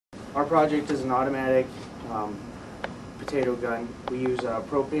Our project is an automatic potato gun. We use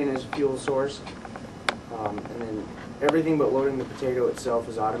propane as a fuel source, and then everything but loading the potato itself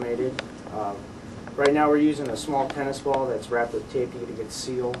is automated. Right now we're using a small tennis ball that's wrapped with tape to get it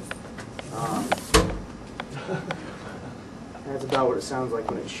sealed. That's about what it sounds like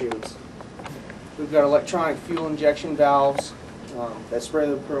when it shoots. We've got electronic fuel injection valves that spray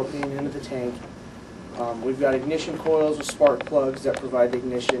the propane into the tank. We've got ignition coils with spark plugs that provide the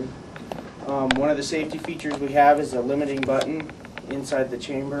ignition. One of the safety features we have is a limiting button inside the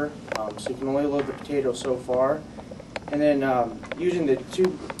chamber, so you can only load the potato so far. And then using the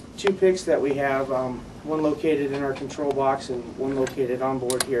two PICs that we have, one located in our control box and one located on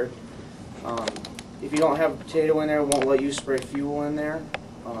board here. If you don't have a potato in there, it won't let you spray fuel in there.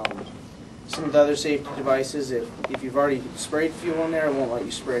 Some of the other safety devices, if you've already sprayed fuel in there, it won't let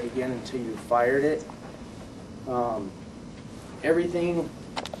you spray it again until you've fired it.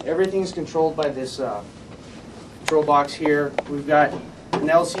 Everything's controlled by this control box here. We've got an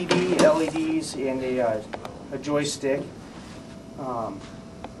LCD, LEDs, and a joystick.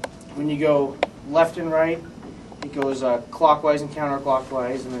 When you go left and right, it goes clockwise and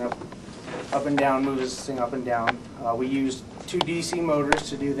counterclockwise, and then up and down, moves this thing up and down. We use 2 DC motors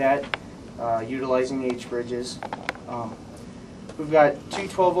to do that, utilizing H bridges. We've got 2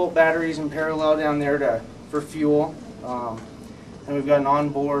 12-volt batteries in parallel down there for fuel, and we've got an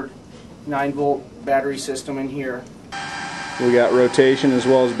onboard 9-volt battery system in here. We got rotation as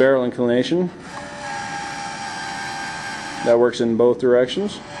well as barrel inclination. That works in both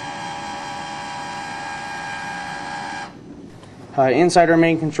directions. Inside our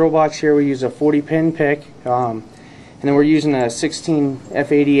main control box here, we use a 40-pin PIC, and then we're using a 16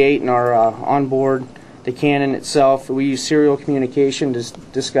 F88 in our onboard, the cannon itself. We use serial communication to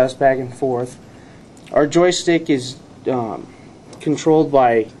discuss back and forth. Our joystick is controlled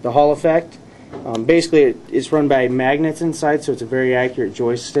by the Hall effect. Basically, it's run by magnets inside, so it's a very accurate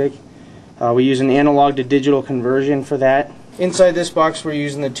joystick. We use an analog to digital conversion for that. Inside this box, we're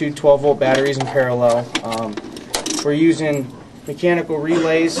using the 2 12-volt batteries in parallel. We're using mechanical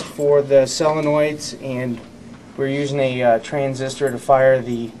relays for the solenoids, and we're using a transistor to fire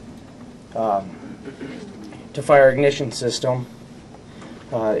the ignition system.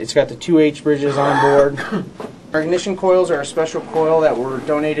 It's got the 2 H bridges on board. Our ignition coils are a special coil that were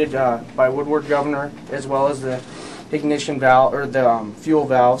donated by Woodward Governor, as well as the ignition valve or the fuel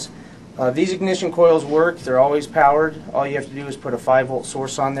valves. These ignition coils work. They're always powered. All you have to do is put a 5-volt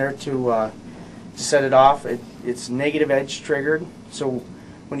source on there to set it off. It's negative edge triggered, so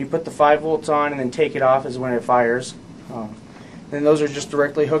when you put the 5 volts on and then take it off is when it fires. Then those are just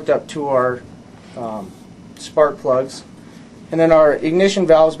directly hooked up to our spark plugs. And then our ignition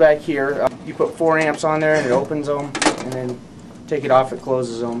valves back here, you put 4 amps on there and it opens them, and then take it off, it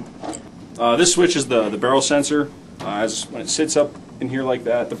closes them. This switch is the barrel sensor. When it sits up in here like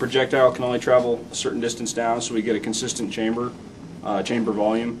that, the projectile can only travel a certain distance down, so we get a consistent chamber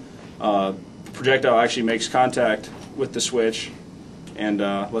volume. The projectile actually makes contact with the switch and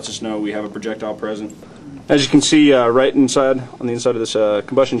lets us know we have a projectile present. As you can see, right inside, on the inside of this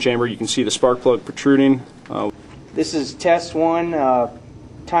combustion chamber, you can see the spark plug protruding. This is test 1.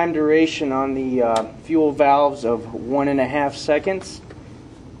 Time duration on the fuel valves of 1.5 seconds.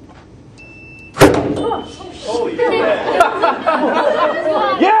 Holy crap!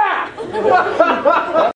 Yeah!